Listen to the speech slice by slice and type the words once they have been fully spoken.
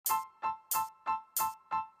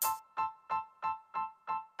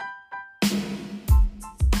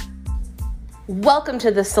Welcome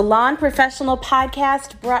to the Salon Professional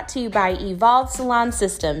Podcast, brought to you by Evolve Salon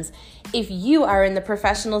Systems. If you are in the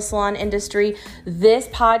professional salon industry, this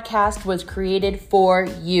podcast was created for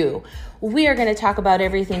you. We are going to talk about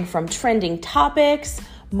everything from trending topics,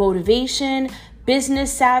 motivation,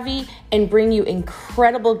 business savvy, and bring you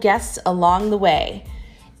incredible guests along the way.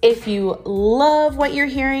 If you love what you're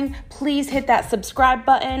hearing, please hit that subscribe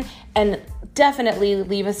button and definitely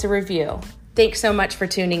leave us a review. Thanks so much for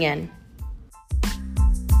tuning in.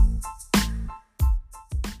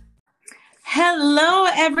 Hello,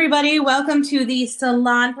 everybody. Welcome to the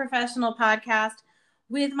Salon Professional Podcast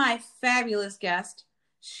with my fabulous guest.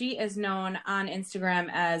 She is known on Instagram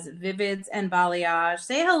as Vivids and Balayage.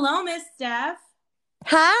 Say hello, Miss Steph.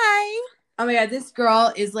 Hi. Oh my God, this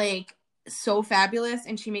girl is like so fabulous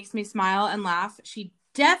and she makes me smile and laugh. She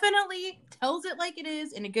definitely tells it like it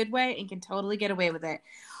is in a good way and can totally get away with it.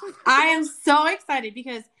 I am so excited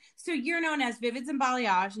because so you're known as Vivids and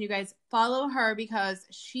Balayage, and you guys follow her because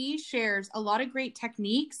she shares a lot of great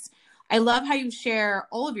techniques. I love how you share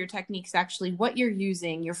all of your techniques, actually, what you're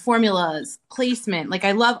using, your formulas, placement. Like,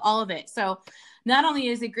 I love all of it. So not only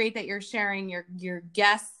is it great that you're sharing your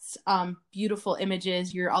guests' beautiful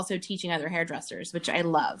images, you're also teaching other hairdressers, which I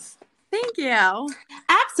love. Thank you.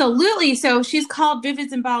 Absolutely. So she's called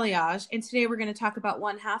Vivids and Balayage, and today we're going to talk about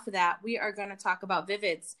one half of that. We are going to talk about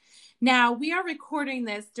Vivids. Now, we are recording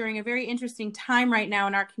this during a very interesting time right now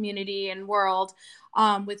in our community and world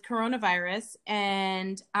with coronavirus,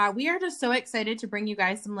 and we are just so excited to bring you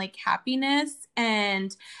guys some like happiness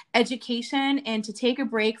and education and to take a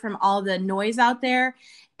break from all the noise out there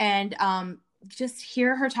and just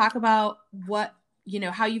hear her talk about what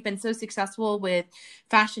how you've been so successful with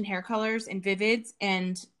fashion hair colors and Vivids.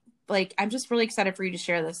 And like, I'm just really excited for you to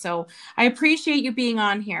share this. So I appreciate you being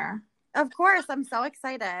on here. Of course. I'm so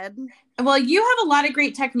excited. Well, you have a lot of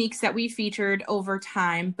great techniques that we featured over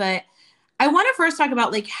time, but I want to first talk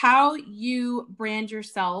about like how you brand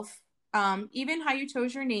yourself, even how you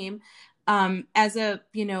chose your name as a,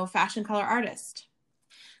 fashion color artist.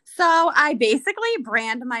 So I basically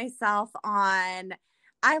brand myself on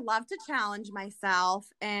I love to challenge myself,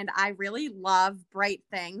 and I really love bright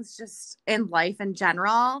things just in life in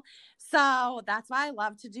general. So that's why I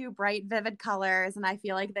love to do bright, vivid colors, and I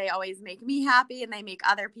feel like they always make me happy and they make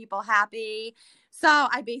other people happy. So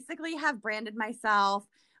I basically have branded myself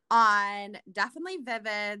on definitely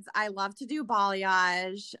Vivids. I love to do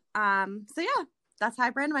balayage. So yeah, that's how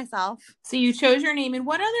I brand myself. So you chose your name, and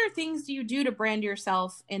what other things do you do to brand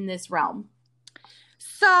yourself in this realm?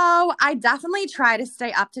 So I definitely try to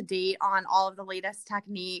stay up to date on all of the latest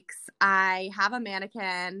techniques. I have a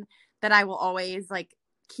mannequin that I will always like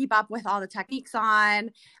keep up with all the techniques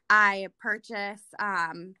on. I purchase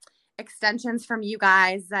extensions from you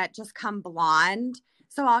guys that just come blonde.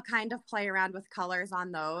 So I'll kind of play around with colors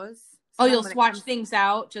on those. So you'll swatch things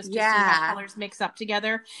out just to see how colors mix up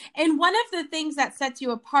together. And one of the things that sets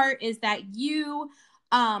you apart is that you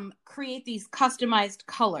create these customized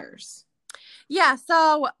colors. Yeah,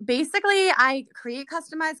 so basically I create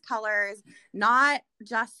customized colors, not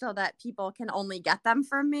just so that people can only get them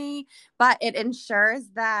from me, but it ensures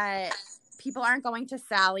that people aren't going to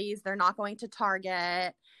Sally's, they're not going to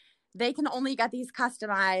Target. They can only get these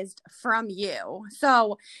customized from you.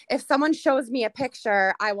 So if someone shows me a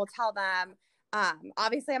picture, I will tell them,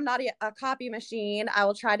 obviously I'm not a copy machine. I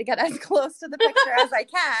will try to get as close to the picture as I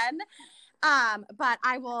can. But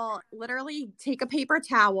I will literally take a paper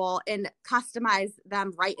towel and customize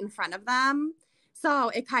them right in front of them. So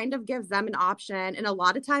it kind of gives them an option. And a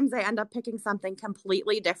lot of times I end up picking something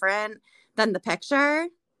completely different than the picture.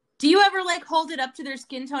 Do you ever like hold it up to their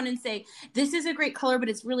skin tone and say, this is a great color, but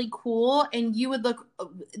it's really cool, and you would look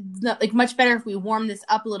like much better if we warm this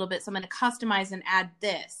up a little bit, so I'm going to customize and add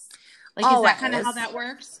this? Like, is that kind of how that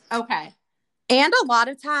works? Okay. And a lot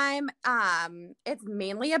of time, it's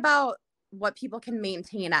mainly about what people can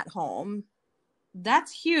maintain at home.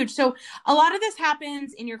 That's huge. So a lot of this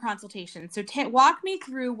happens in your consultation. So walk me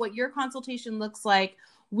through what your consultation looks like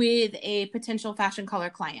with a potential fashion color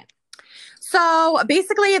client. So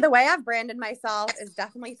basically the way I've branded myself is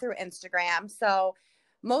definitely through Instagram. So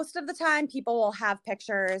most of the time people will have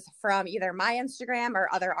pictures from either my Instagram or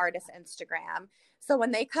other artists' Instagram. So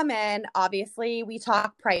when they come in, obviously we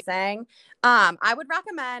talk pricing. I would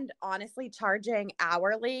recommend honestly charging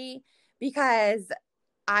hourly, because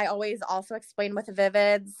I always also explain with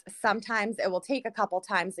Vivids, sometimes it will take a couple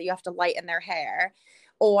times that you have to lighten their hair,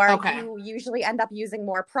 or you usually end up using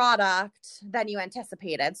more product than you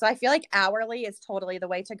anticipated. So I feel like hourly is totally the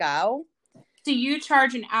way to go. So you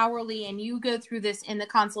charge an hourly and you go through this in the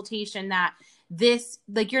consultation that this,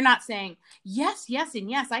 like, you're not saying yes, yes, and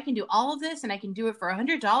yes, I can do all of this and I can do it for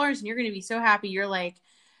 $100 and you're going to be so happy. You're like,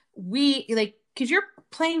 because you're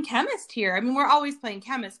playing chemist here. I mean, we're always playing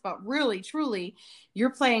chemist, but really, truly, you're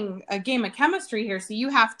playing a game of chemistry here. So you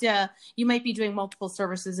might be doing multiple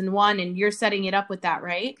services in one, and you're setting it up with that,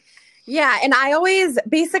 right? Yeah. And I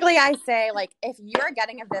say, like, if you're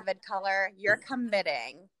getting a Vivid color, you're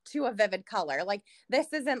committing to a Vivid color. Like,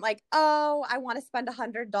 this isn't like, oh, I want to spend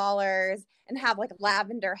 $100 and have like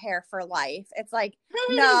lavender hair for life. It's like,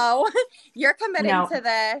 no, you're committing to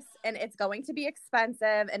this, and it's going to be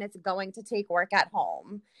expensive, and it's going to take work at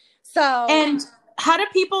home. So, and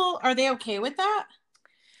are they okay with that?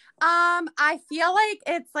 I feel like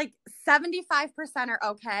it's like 75% are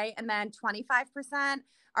okay, and then 25%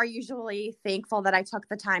 are usually thankful that I took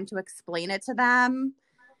the time to explain it to them.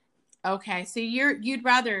 Okay. So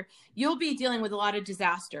you'll be dealing with a lot of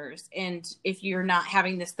disasters. And if you're not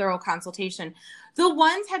having this thorough consultation,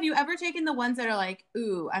 have you ever taken the ones that are like,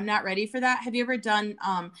 ooh, I'm not ready for that? Have you ever done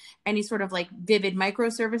any sort of like Vivid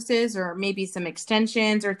microservices or maybe some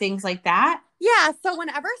extensions or things like that? Yeah. So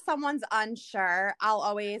whenever someone's unsure, I'll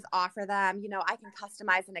always offer them, I can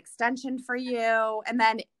customize an extension for you. And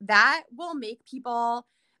then that will make people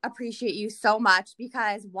appreciate you so much,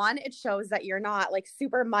 because one, it shows that you're not like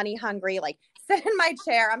super money hungry, like, sit in my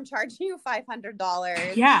chair, I'm charging you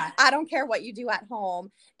 $500. Yeah. I don't care what you do at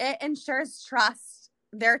home. It ensures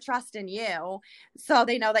their trust in you, so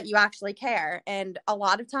they know that you actually care. And a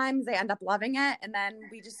lot of times they end up loving it, and then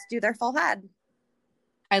we just do their full head.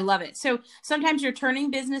 I love it. So sometimes you're turning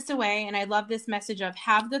business away, and I love this message of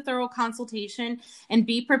have the thorough consultation and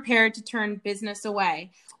be prepared to turn business away.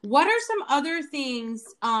 What are some other things?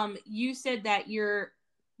 You said that your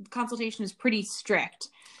consultation is pretty strict.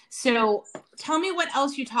 So tell me what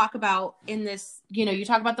else you talk about in this. You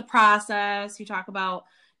talk about the process. You talk about,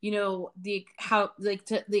 the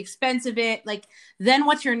expense of it. Like, then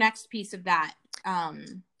what's your next piece of that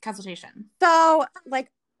consultation? So, like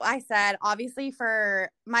I said, obviously, for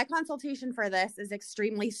my consultation for this is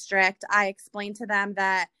extremely strict. I explained to them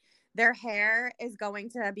that their hair is going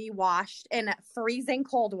to be washed in freezing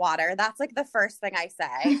cold water. That's like the first thing I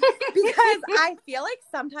say, because I feel like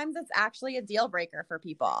sometimes it's actually a deal breaker for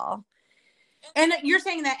people. And you're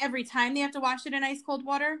saying that every time they have to wash it in ice cold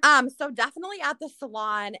water? So definitely at the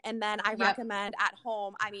salon, and then I recommend at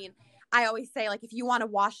home. I mean, I always say, like, if you want to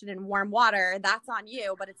wash it in warm water, that's on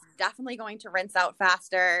you, but it's definitely going to rinse out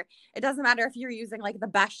faster. It doesn't matter if you're using like the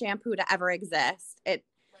best shampoo to ever exist.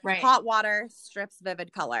 Hot water strips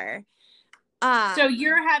Vivid color. So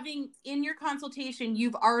you're having, in your consultation,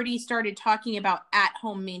 you've already started talking about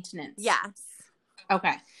at-home maintenance. Yes.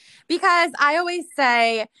 Okay. Because I always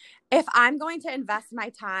say, if I'm going to invest my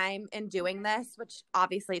time in doing this, which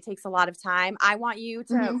obviously it takes a lot of time, I want you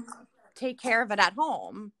to take care of it at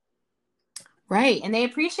home. Right. And they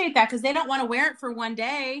appreciate that, because they don't want to wear it for one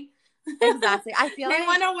day. Exactly. I feel they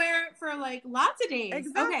want to wear it for like lots of days.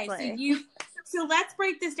 Exactly. Okay. So let's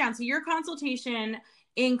break this down. So your consultation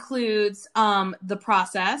includes the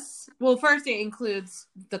process. Well, first it includes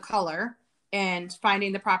the color and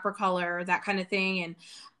finding the proper color, that kind of thing,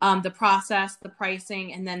 and the process, the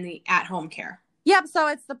pricing, and then the at-home care. Yep. So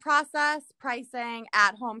it's the process, pricing,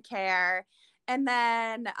 at-home care, and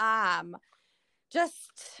then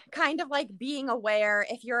just kind of like being aware,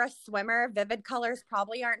 if you're a swimmer, Vivid colors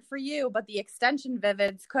probably aren't for you, but the extension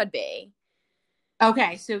Vivids could be.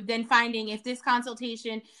 Okay, so then finding if this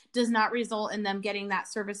consultation does not result in them getting that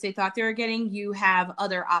service they thought they were getting, you have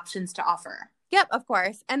other options to offer. Yep, of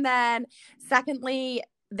course. And then secondly,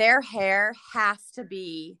 their hair has to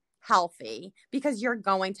be healthy, because you're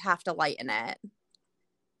going to have to lighten it.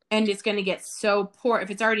 And it's going to get so poor.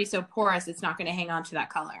 If it's already so porous, it's not going to hang on to that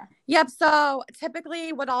color. Yep. So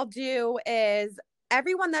typically what I'll do is,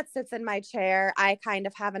 everyone that sits in my chair, I kind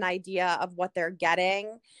of have an idea of what they're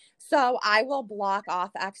getting. So I will block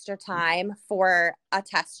off extra time for a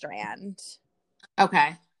test strand.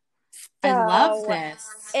 Okay. So, I love this.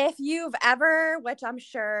 If you've ever, which I'm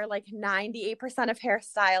sure like 98% of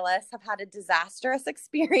hairstylists have had a disastrous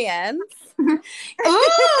experience.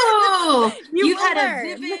 Ooh, you've had a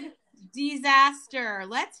Vivid disaster.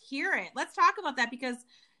 Let's hear it. Let's talk about that, because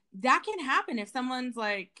that can happen if someone's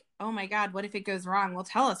like, oh my God, what if it goes wrong? Well,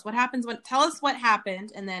 tell us what happens tell us what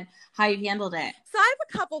happened and then how you handled it. So I have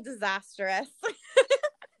a couple disastrous ones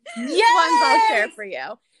I'll share for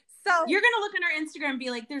you. So you're going to look on our Instagram and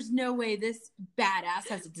be like, there's no way this badass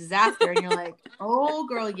has a disaster. And you're like, oh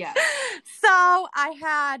girl, yes. So I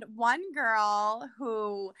had one girl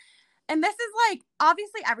who, And this is like,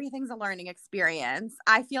 obviously everything's a learning experience.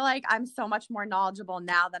 I feel like I'm so much more knowledgeable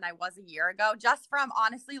now than I was a year ago, just from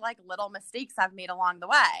honestly like little mistakes I've made along the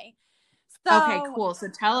way. Okay, So, cool. So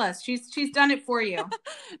tell us. She's done it for you. so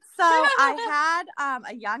I had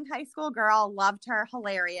a young high school girl, loved her,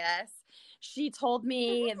 hilarious. She told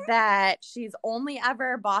me that she's only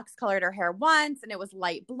ever box colored her hair once and it was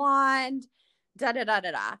light blonde. Da da da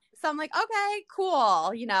da da. So I'm like, okay,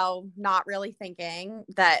 cool. You know, not really thinking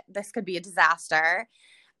that this could be a disaster.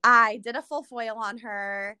 I did a full foil on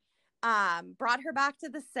her, brought her back to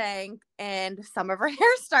the sink, and some of her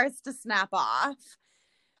hair starts to snap off.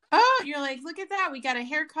 Oh, you're like, look at that. We got a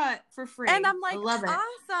haircut for free. And I'm like, I love it.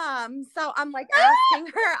 awesome. So I'm like asking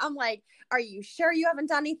her, I'm like, are you sure you haven't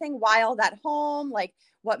done anything wild at home? Like,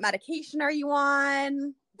 what medication are you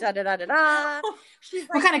on? Da da da da da. She's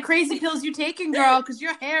like, what kind of crazy pills you taking, girl? Because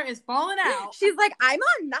your hair is falling out. She's like, I'm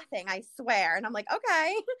on nothing, I swear. And I'm like,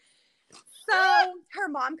 okay. So her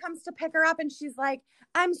mom comes to pick her up and she's like,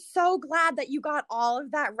 I'm so glad that you got all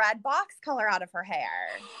of that red box color out of her hair.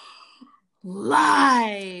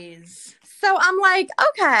 Lies. So I'm like,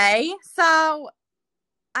 okay. So,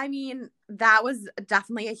 I mean, that was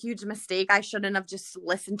definitely a huge mistake. I shouldn't have just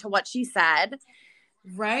listened to what she said.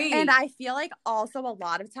 Right. And I feel like also a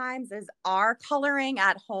lot of times is our coloring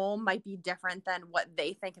at home might be different than what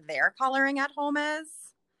they think their coloring at home is.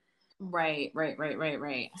 Right.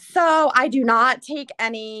 So I do not take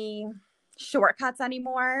any shortcuts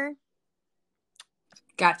anymore.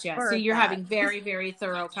 Gotcha. So you're having very, very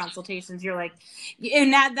thorough consultations. You're like,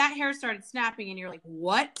 and that hair started snapping and you're like,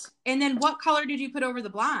 what? And then what color did you put over the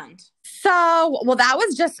blonde? So, well, that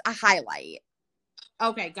was just a highlight.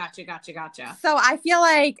 Okay. Gotcha. So I feel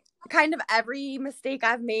like kind of every mistake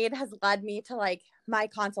I've made has led me to like my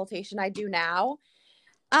consultation I do now.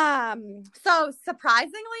 So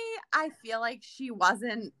surprisingly, I feel like she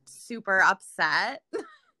wasn't super upset.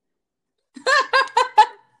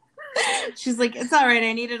 She's like, it's all right.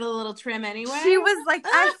 I needed a little trim anyway. She was like,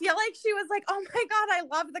 I feel like she was like, oh my God, I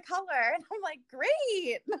love the color. And I'm like,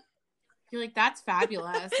 great. You're like, that's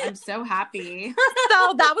fabulous. I'm so happy.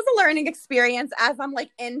 So that was a learning experience as I'm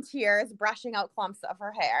like in tears, brushing out clumps of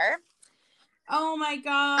her hair. Oh my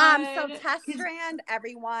God. So test strand,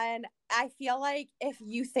 everyone. I feel like if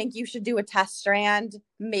you think you should do a test strand,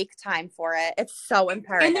 make time for it. It's so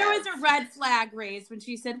imperative. And there was a red flag raised when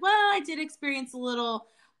she said, well, I did experience a little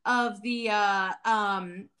of the,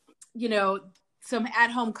 some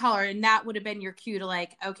at-home color. And that would have been your cue to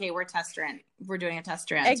like, okay, we're doing a test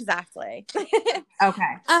strand. Exactly.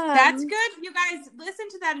 Okay. That's good. You guys listen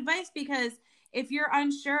to that advice because if you're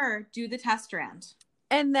unsure, do the test strand.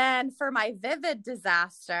 And then for my Vivid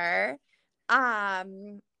disaster, I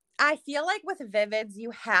feel like with Vivids, you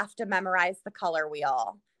have to memorize the color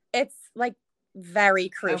wheel. It's like very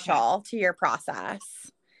crucial to your process.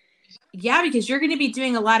 Yeah, because you're going to be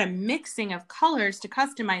doing a lot of mixing of colors to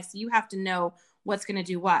customize. So you have to know what's going to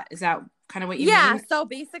do what. Is that kind of what you mean? Yeah. So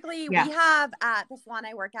basically we have at the salon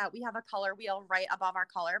I work at, we have a color wheel right above our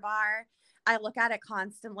color bar. I look at it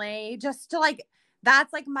constantly just to like,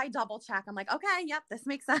 that's like my double check. I'm like, okay, yep, this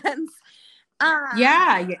makes sense.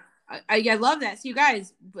 I love that. So you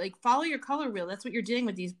guys like follow your color wheel. That's what you're doing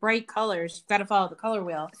with these bright colors. You've got to follow the color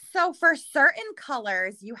wheel. So for certain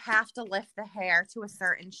colors, you have to lift the hair to a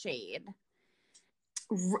certain shade.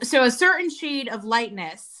 So a certain shade of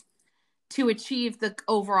lightness to achieve the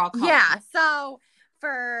overall color. Yeah. So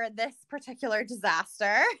for this particular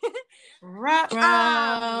disaster,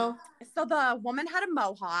 so the woman had a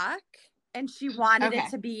mohawk and she wanted it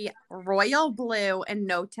to be royal blue and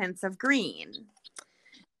no tints of green.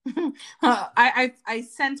 I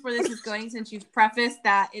sense where this is going since you've prefaced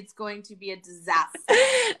that it's going to be a disaster.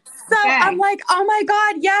 So I'm like, oh my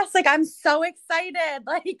God, yes. Like, I'm so excited.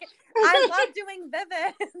 Like, I love doing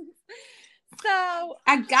Vivid. So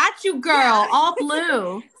I got you, girl, all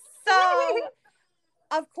blue. So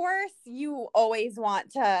of course you always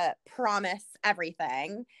want to promise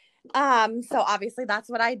everything. So obviously that's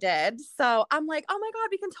what I did. So I'm like, oh my God,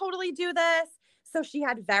 we can totally do this. So she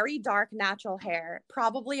had very dark natural hair,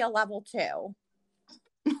 probably a level 2.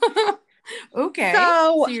 Okay.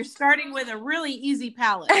 So you're starting with a really easy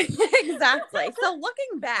palette. Exactly. So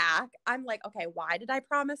looking back, I'm like, okay, why did I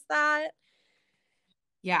promise that?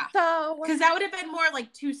 Yeah. So because that would have been more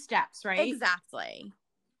like 2 steps, right? Exactly.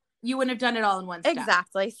 You wouldn't have done it all in one step.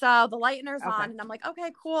 Exactly. So the lightener's on and I'm like,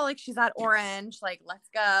 okay, cool. Like she's at orange. Like, let's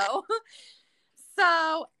go.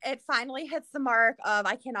 So it finally hits the mark of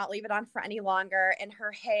I cannot leave it on for any longer. And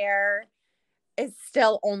her hair is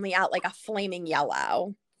still only at like a flaming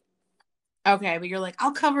yellow. Okay, but you're like,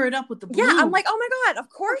 I'll cover it up with the blue. Yeah, I'm like, oh my God, of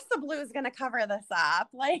course the blue is going to cover this up.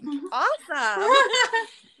 Like, awesome.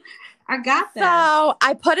 I got that. So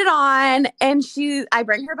I put it on and I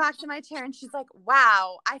bring her back to my chair and she's like,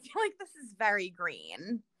 wow, I feel like this is very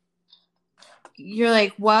green. You're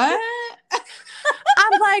like, what?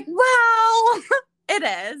 I'm like, well, it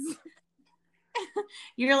is.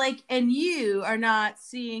 You're like, and you are not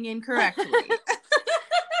seeing incorrectly.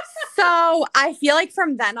 So I feel like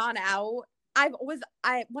from then on out,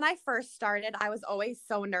 when I first started, I was always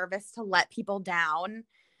so nervous to let people down.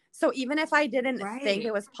 So even if I didn't think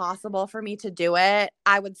it was possible for me to do it,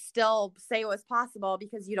 I would still say it was possible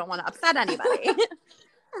because you don't want to upset anybody.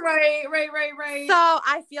 Right. So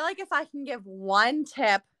I feel like if I can give one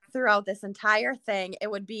tip throughout this entire thing, it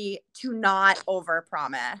would be to not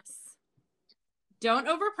overpromise. Don't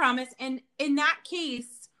overpromise. And in that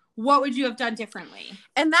case, what would you have done differently?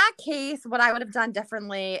 In that case, what I would have done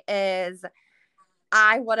differently is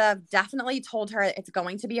I would have definitely told her it's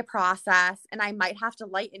going to be a process and I might have to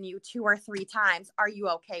lighten you 2 or 3 times. Are you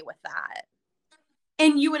okay with that?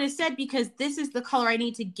 And you would have said, because this is the color I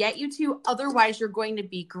need to get you to, otherwise you're going to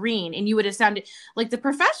be green. And you would have sounded like the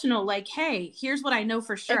professional, like, hey, here's what I know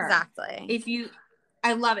for sure. Exactly.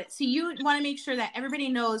 I love it. So you want to make sure that everybody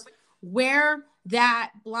knows where that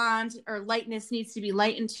blonde or lightness needs to be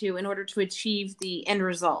lightened to in order to achieve the end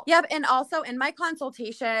result. Yep. And also in my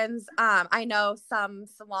consultations, I know some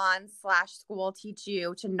salons / school teach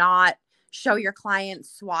you to not show your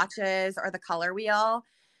clients swatches or the color wheel.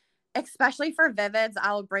 Especially for Vivids,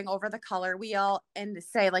 I'll bring over the color wheel and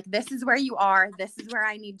say, like, this is where you are, this is where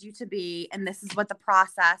I need you to be, and this is what the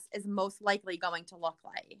process is most likely going to look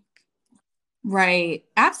like. Right.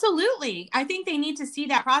 Absolutely. I think they need to see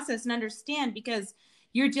that process and understand, because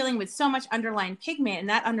you're dealing with so much underlying pigment, and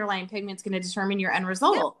that underlying pigment is going to determine your end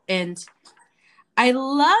result. Yep. And I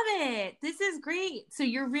love it. This is great. So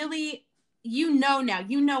you're really, now,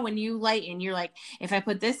 when you lighten, you're like, if I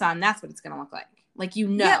put this on, that's what it's going to look like. Like,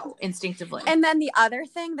 instinctively. And then the other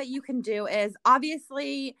thing that you can do is,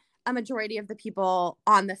 obviously a majority of the people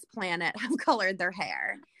on this planet have colored their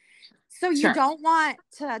hair. So you don't want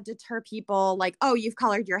to deter people like, oh, you've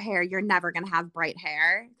colored your hair, you're never going to have bright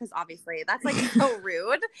hair. Because obviously that's like so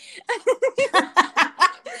rude.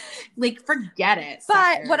 Like, forget it.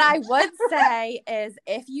 But what I would say is,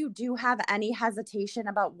 if you do have any hesitation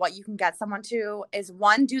about what you can get someone to, is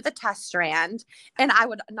one, do the test strand. And I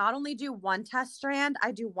would not only do one test strand,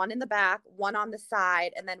 I do one in the back, one on the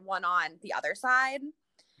side, and then one on the other side.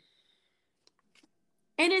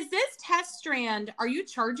 And is this test strand, are you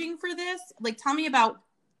charging for this? Like, tell me about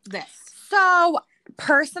this. So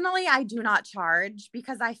personally, I do not charge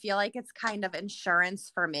because I feel like it's kind of insurance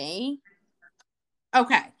for me.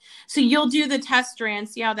 Okay. So you'll do the test strand,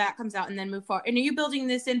 see how that comes out, and then move forward. And are you building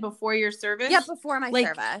this in before your service? Yeah, before my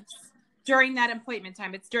service. During that appointment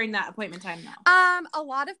time. It's during that appointment time now. A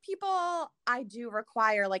lot of people I do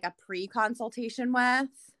require like a pre-consultation with.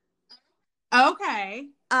 Okay.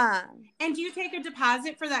 And do you take a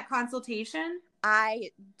deposit for that consultation?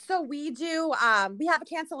 So we do, we have a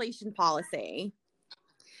cancellation policy.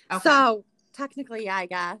 Okay. So technically, yeah, I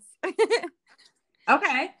guess.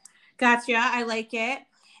 Okay. Gotcha. I like it.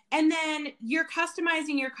 And then you're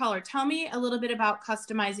customizing your color. Tell me a little bit about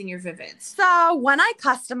customizing your Vivids. So when I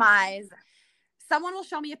customize, someone will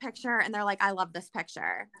show me a picture and they're like, I love this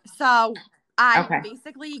picture. So I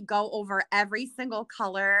basically go over every single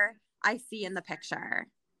color I see in the picture.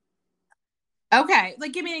 Okay.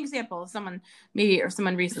 Like, give me an example of someone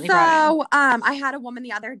recently. So I had a woman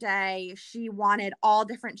the other day. She wanted all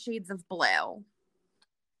different shades of blue.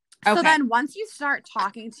 Okay. So then once you start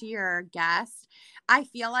talking to your guest, I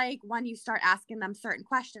feel like when you start asking them certain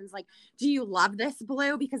questions, like, do you love this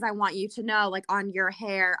blue? Because I want you to know, like, on your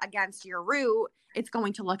hair against your root, it's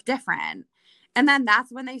going to look different. And then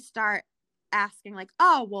that's when they start asking, like,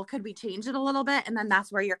 oh, well, could we change it a little bit? And then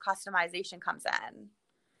that's where your customization comes in.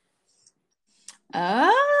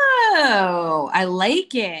 Oh, I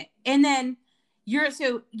like it. And then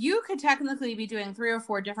so you could technically be doing 3 or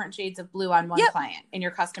 4 different shades of blue on one client, and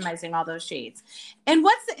you're customizing all those shades. And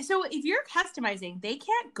so if you're customizing, they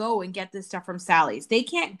can't go and get this stuff from Sally's. They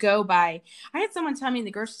can't go buy. I had someone tell me in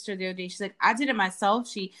the grocery store the other day, she's like, I did it myself.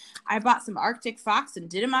 I bought some Arctic Fox and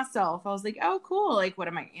did it myself. I was like, oh, cool. Like, what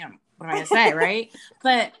am I going to say? Right.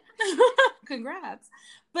 But congrats.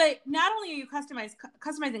 But not only are you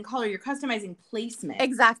customizing color, you're customizing placement.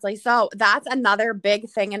 Exactly. So that's another big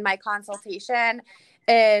thing in my consultation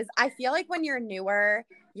is I feel like when you're newer,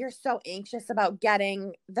 you're so anxious about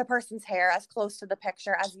getting the person's hair as close to the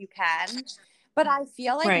picture as you can. But I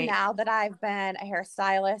feel like now that I've been a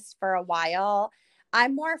hairstylist for a while,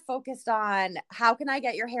 I'm more focused on how can I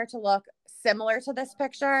get your hair to look similar to this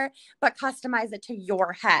picture, but customize it to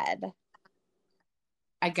your head.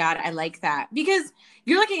 I got it. I like that because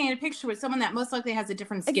you're looking at a picture with someone that most likely has a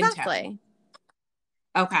different skin tone.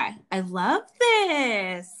 Okay. I love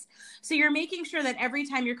this. So you're making sure that every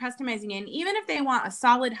time you're customizing it, even if they want a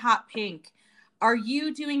solid hot pink, are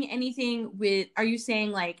you doing anything are you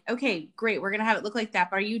saying like, okay, great, we're going to have it look like that.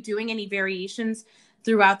 But are you doing any variations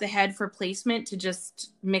throughout the head for placement to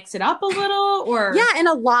just mix it up a little? Or yeah, and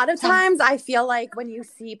a lot of times I feel like when you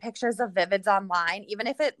see pictures of Vivids online, even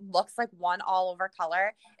if it looks like one all over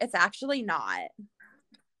color, it's actually not.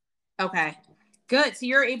 Okay. Good. So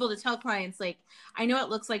you're able to tell clients, like, I know it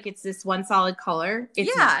looks like it's this one solid color.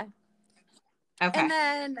 It's not. Okay.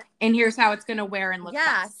 And here's how it's going to wear and look.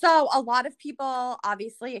 Yeah. Best. So a lot of people,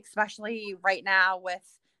 obviously, especially right now with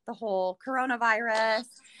the whole coronavirus,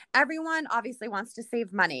 everyone obviously wants to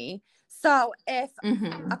save money. So if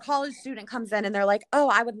a college student comes in and they're like, oh,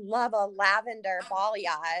 I would love a lavender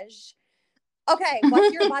balayage. Okay.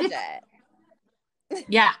 What's your budget?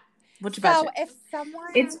 Yeah. What's your budget? So if someone,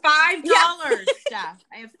 it's $5, Steph.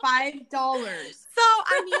 I have $5. So,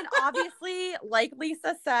 I mean, obviously, like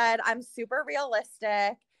Lisa said, I'm super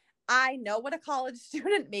realistic. I know what a college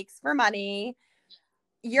student makes for money.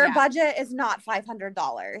 Your budget is not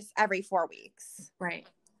 $500 every 4 weeks. Right.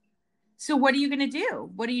 So what are you going to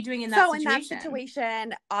do? What are you doing in that situation? So in that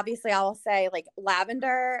situation, obviously I will say like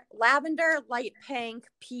lavender, light pink,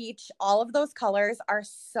 peach, all of those colors are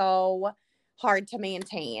so hard to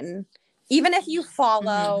maintain. Even if you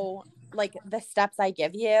follow like the steps I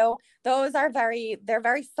give you, those are they're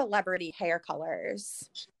very celebrity hair colors.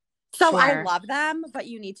 So I love them, but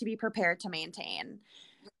you need to be prepared to maintain.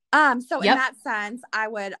 So in that sense, I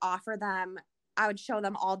would show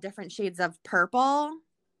them all different shades of purple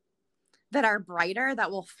that are brighter,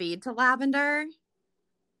 that will fade to lavender.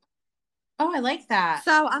 Oh, I like that.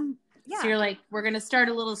 So so you're like, we're going to start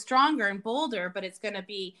a little stronger and bolder, but it's going to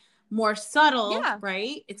be more subtle,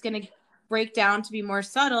 right? It's going to break down to be more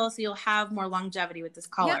subtle, so you'll have more longevity with this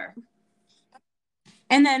color.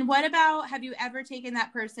 And then what about, have you ever taken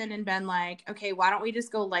that person and been like, okay, why don't we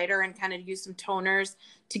just go lighter and kind of use some toners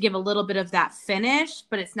to give a little bit of that finish,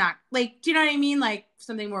 but it's not like, do you know what I mean? Like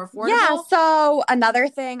something more affordable? Yeah. So another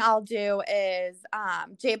thing I'll do is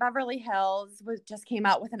J Beverly Hills just came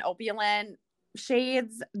out with an opulent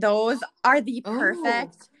shades. Those are the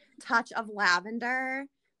perfect touch of lavender.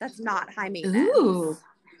 That's not high maintenance. Ooh.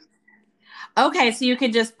 Okay. So you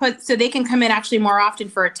could just so they can come in actually more often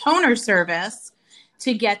for a toner service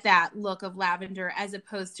to get that look of lavender as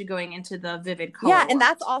opposed to going into the vivid color. Yeah, and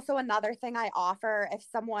that's also another thing I offer if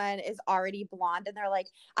someone is already blonde and they're like,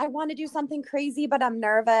 I want to do something crazy, but I'm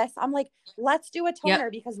nervous. I'm like, let's do a toner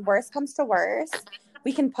because worst comes to worst.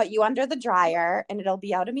 We can put you under the dryer and it'll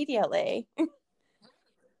be out immediately.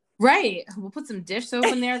 Right. We'll put some dish soap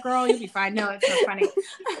in there, girl. You'll be fine. No, it's so funny.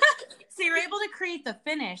 So you're able to create the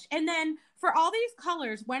finish. And then for all these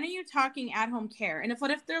colors, when are you talking at-home care? And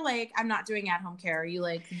what if they're like, I'm not doing at-home care? Are you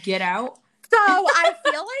like, get out? So I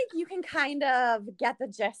feel like you can kind of get the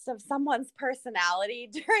gist of someone's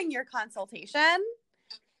personality during your consultation.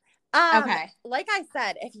 Okay. Like I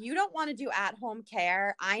said, if you don't want to do at-home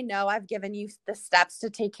care, I know I've given you the steps to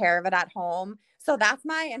take care of it at home. So that's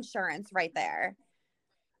my insurance right there.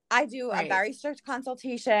 I do a very strict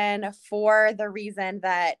consultation for the reason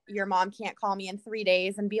that your mom can't call me in 3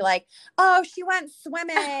 days and be like, oh, she went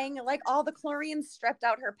swimming, like all the chlorine stripped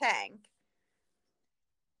out her pink.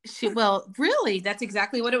 Well, really? That's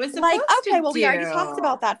exactly what it was supposed to do. We already talked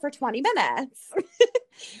about that for 20 minutes.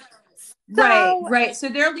 Right. So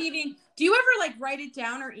they're leaving. Do you ever like write it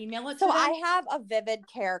down or email it to them? So I have a Vivid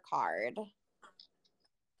care card.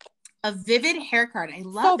 A Vivid hair card. I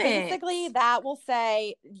love it. So basically that will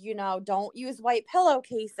say, don't use white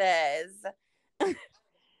pillowcases.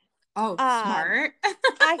 Smart.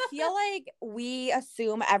 I feel like we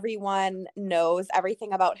assume everyone knows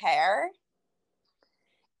everything about hair.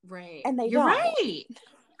 Right. And You're right.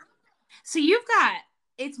 So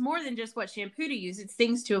it's more than just what shampoo to use. It's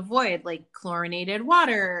things to avoid, like chlorinated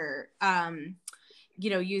water,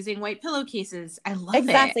 using white pillowcases. I love it.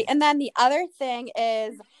 Exactly. And then the other thing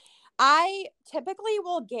is I typically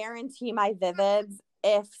will guarantee my Vivids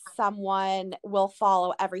if someone will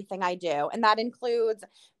follow everything I do. And that includes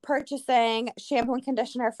purchasing shampoo and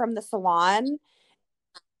conditioner from the salon.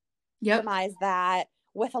 Optimize that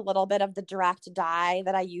with a little bit of the direct dye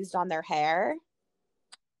that I used on their hair.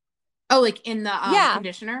 Oh, like in the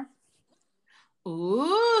conditioner?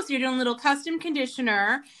 Ooh, so you're doing a little custom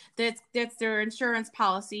conditioner. That's their insurance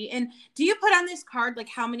policy. And do you put on this card like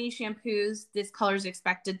how many shampoos this color is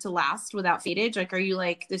expected to last without fadage? Like, are you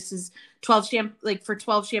like this is 12 like for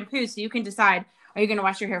 12 shampoos, so you can decide are you going to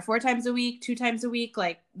wash your hair 4 times a week, 2 times a week?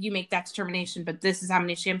 Like you make that determination, but this is how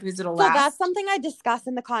many shampoos it'll So last. that's something I discuss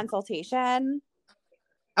in the consultation.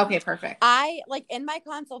 Okay, perfect. I like in my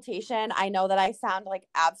consultation, I know that I sound like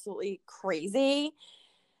absolutely crazy,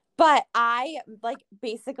 but I like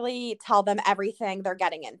basically tell them everything they're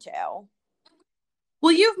getting into.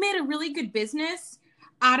 Well, you've made a really good business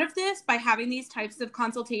out of this by having these types of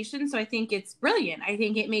consultations. So I think it's brilliant. I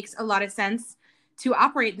think it makes a lot of sense to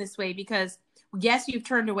operate in this way because yes, you've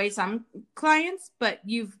turned away some clients, but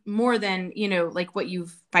you've more than, like what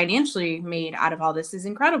you've financially made out of all this is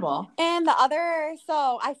incredible. And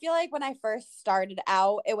so I feel like when I first started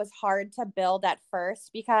out, it was hard to build at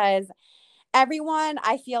first because everyone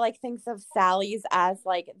I feel like thinks of Sally's as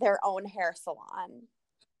like their own hair salon.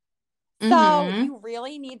 So you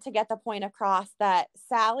really need to get the point across that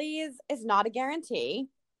Sally's is not a guarantee.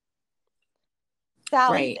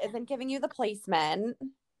 Sally's isn't giving you the placement.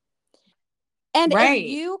 And if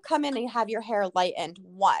you come in and have your hair lightened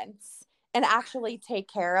once and actually take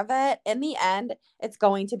care of it, in the end, it's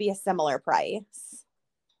going to be a similar price.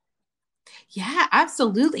 Yeah,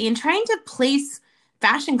 absolutely. And trying to place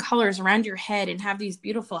fashion colors around your head and have these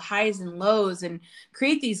beautiful highs and lows and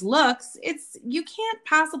create these looks, you can't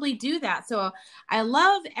possibly do that. So I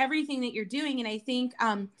love everything that you're doing. And I think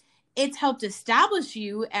it's helped establish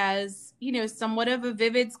you as, somewhat of a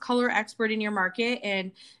Vivid's color expert in your market.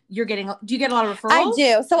 And do you get a lot of referrals? I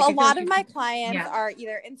do. So a lot of my clients are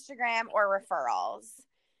either Instagram or referrals.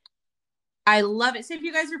 I love it. So if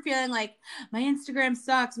you guys are feeling like my Instagram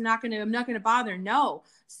sucks, I'm not gonna bother. No,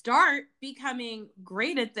 start becoming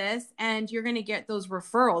great at this, and you're gonna get those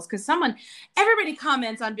referrals because everybody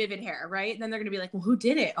comments on Vivid Hair, right? And then they're gonna be like, well, who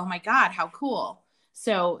did it? Oh my God, how cool!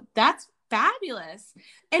 So that's fabulous.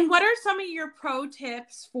 And what are some of your pro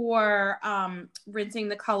tips for rinsing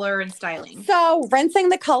the color and styling? So rinsing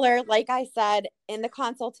the color, like I said in the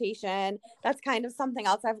consultation, that's kind of something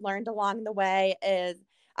else I've learned along the way is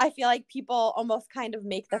I feel like people almost kind of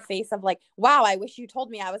make the face of like, wow, I wish you told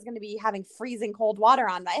me I was going to be having freezing cold water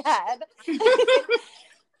on my head.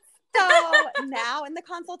 So now in the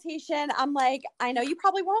consultation, I'm like, I know you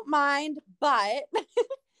probably won't mind, but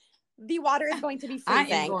the water is going to be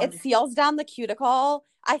freezing. It seals down the cuticle.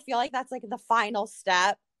 I feel like that's like the final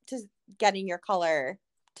step to getting your color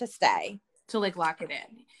to stay. To like lock it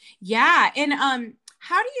in. Yeah. And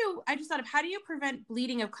I just thought of how do you prevent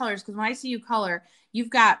bleeding of colors? Because when I see you color, you've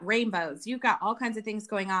got rainbows, you've got all kinds of things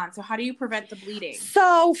going on. So how do you prevent the bleeding?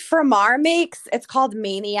 So Framar makes, it's called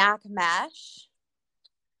Maniac Mesh.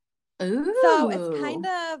 Ooh. So it's kind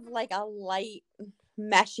of like a light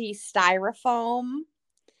meshy styrofoam.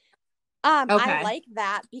 I like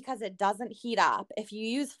that because it doesn't heat up. If you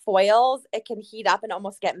use foils, it can heat up and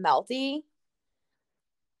almost get melty.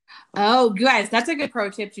 Oh, guys, that's a good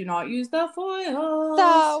pro tip. Do not use the foils.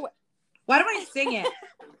 So, why do I sing it?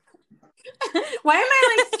 Why am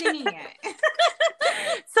I like singing it?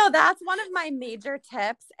 So that's one of my major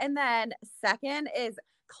tips. And then second is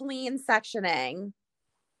clean sectioning.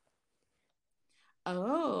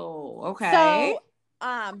 Oh, okay. So,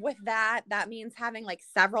 with that means having like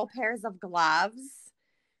several pairs of gloves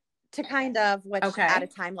to kind of, which at a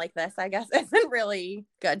time like this, I guess isn't really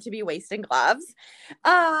good to be wasting gloves.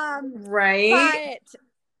 Right.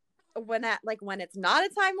 But when it's not a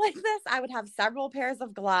time like this, I would have several pairs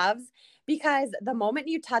of gloves because the moment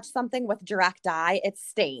you touch something with direct dye, it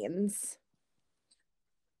stains.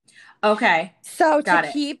 Okay. So to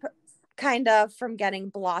keep kind of from getting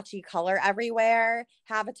blotchy color everywhere,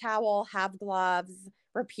 have a towel, have gloves,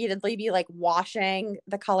 repeatedly be like washing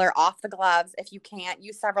the color off the gloves. If you can't,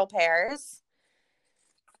 use several pairs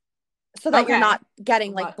so that you're not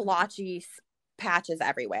getting like blotchy patches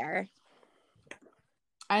everywhere.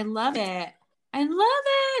 I love it. I love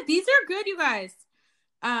it. These are good, you guys.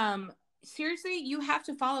 Seriously, you have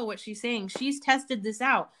to follow what she's saying. She's tested this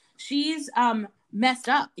out. She's messed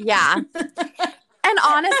up. Yeah. And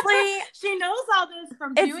honestly, she knows all this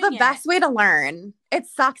from doing it. It's the best way to learn. It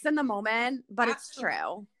sucks in the moment, but it's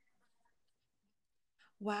true.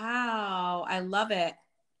 Wow. I love it.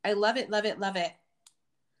 I love it, love it, love it.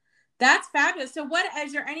 That's fabulous. So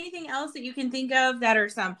is there anything else that you can think of that are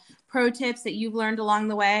some pro tips that you've learned along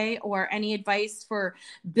the way or any advice for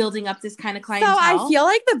building up this kind of clientele? So I feel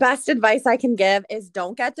like the best advice I can give is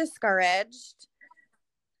don't get discouraged.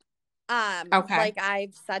 Like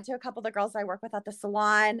I've said to a couple of the girls I work with at the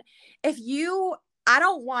salon, if you I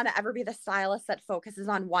don't want to ever be the stylist that focuses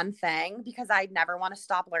on one thing because I never want to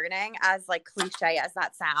stop learning, as like cliche as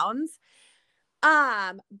that sounds.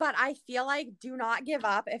 But I feel like do not give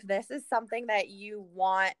up. If this is something that you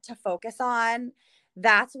want to focus on,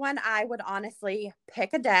 that's when I would honestly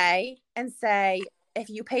pick a day and say, if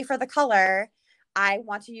you pay for the color, I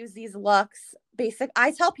want to use these looks.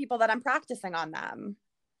 I tell people that I'm practicing on them.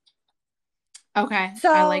 Okay.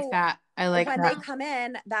 So I like that. when they come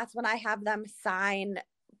in, that's when I have them sign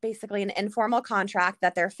basically an informal contract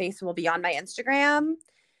that their face will be on my Instagram.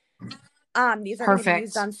 These are going to be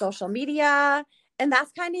used on social media. And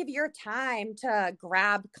that's kind of your time to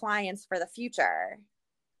grab clients for the future.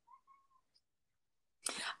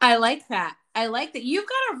 I like that. I like that. You've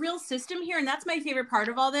got a real system here. And that's my favorite part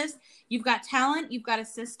of all this. You've got talent, you've got a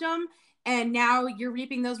system, and now you're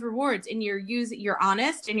reaping those rewards, and you're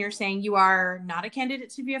honest, and you're saying you are not a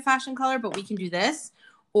candidate to be a fashion color, but we can do this.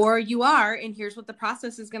 Or you are, and here's what the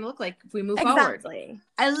process is going to look like if we move forward.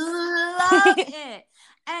 I love it.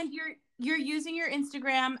 And you're using your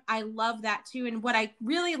Instagram. I love that too. And what I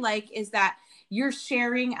really like is that you're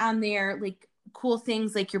sharing on there like cool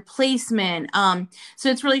things like your placement.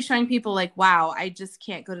 So it's really showing people like, wow, I just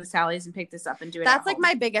can't go to Sally's and pick this up and do it. That's like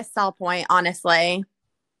my biggest sell point, honestly.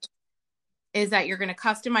 Is that you're going to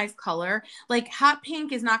customize color. Like hot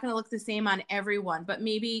pink is not going to look the same on everyone, but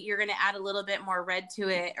maybe you're going to add a little bit more red to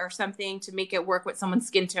it or something to make it work with someone's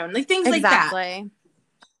skin tone, like things like that.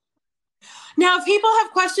 Now, if people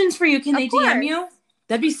have questions for you, can they DM you?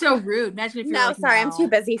 That'd be so rude. Imagine if you're like, sorry, I'm too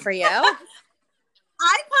busy for you. I put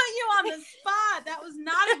you on the spot. That was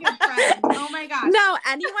not a good friend. Oh my gosh. No,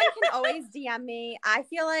 anyone can always DM me. I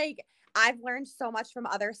feel like I've learned so much from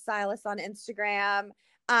other stylists on Instagram.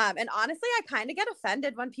 And honestly, I kind of get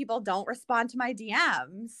offended when people don't respond to my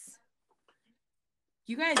DMs.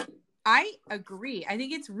 You guys, I agree. I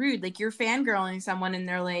think it's rude. Like you're fangirling someone and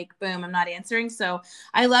they're like, boom, I'm not answering. So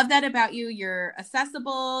I love that about you. You're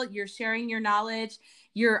accessible. You're sharing your knowledge.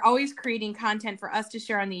 You're always creating content for us to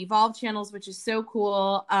share on the Evolve channels, which is so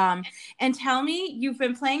cool. And tell me, you've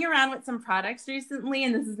been playing around with some products recently,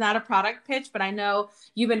 and this is not a product pitch, but I know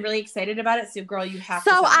you've been really excited about it. So girl, you have to.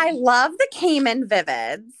 So I love the Cayman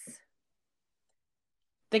Vivids.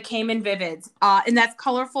 The Cayman Vivids. And that's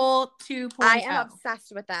colorful 2.0. I am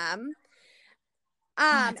obsessed with them.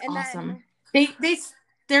 That's awesome.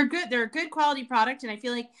 They're good. They're a good quality product, and I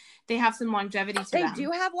feel like they have some longevity to them. They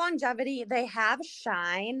do have longevity. They have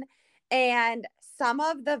shine, and some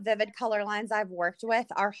of the Vivid color lines I've worked with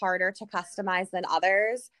are harder to customize than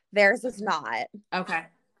others. Theirs is not. Okay.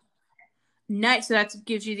 Nice. So that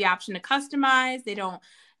gives you the option to customize. They don't,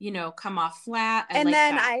 come off flat.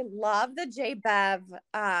 I love the J Bev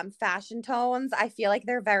fashion tones. I feel like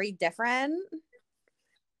they're very different.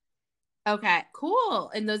 Okay,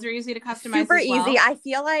 cool. And those are easy to customize. Super easy. I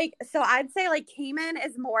feel like, so I'd say like Cayman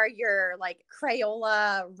is more your like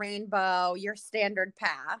Crayola, rainbow, your standard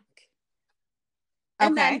pack.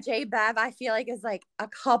 And then J Bev, I feel like is like a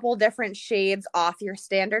couple different shades off your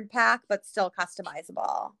standard pack, but still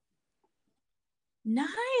customizable.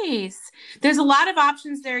 Nice. There's a lot of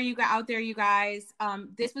options there out there, you guys.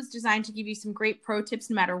 This was designed to give you some great pro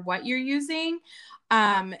tips no matter what you're using.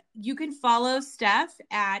 You can follow Steph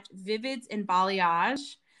at Vivids and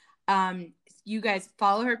Balayage. You guys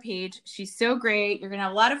follow her page. She's so great. You're going to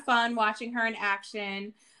have a lot of fun watching her in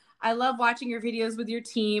action. I love watching your videos with your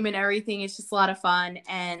team and everything. It's just a lot of fun.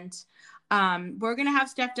 And we're going to have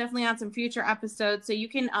Steph definitely on some future episodes. So you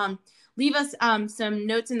can leave us some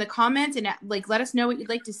notes in the comments and let us know what you'd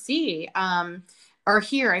like to see. Or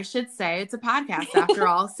hear, I should say. It's a podcast after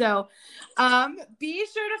all. So be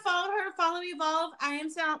sure to follow her, follow Evolve. I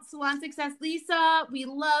am Salon Success Lisa. We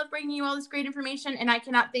love bringing you all this great information, and I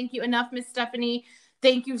cannot thank you enough, Miss Stephanie.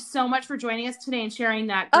 Thank you so much for joining us today and sharing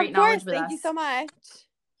that great knowledge with us. Thank you so much.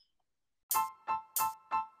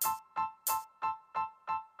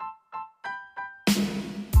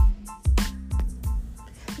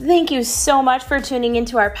 Thank you so much for tuning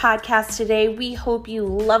into our podcast today. We hope you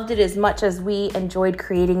loved it as much as we enjoyed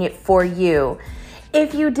creating it for you.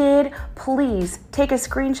 If you did, please take a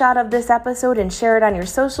screenshot of this episode and share it on your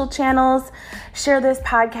social channels. Share this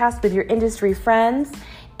podcast with your industry friends.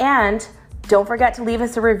 And don't forget to leave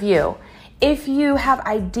us a review. If you have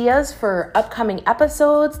ideas for upcoming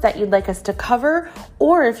episodes that you'd like us to cover,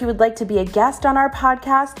 or if you would like to be a guest on our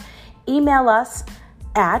podcast, email us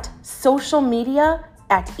at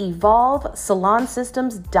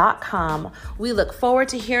socialmedia@evolvesalonsystems.com. We look forward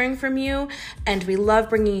to hearing from you, and we love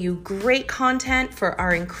bringing you great content for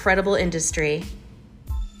our incredible industry.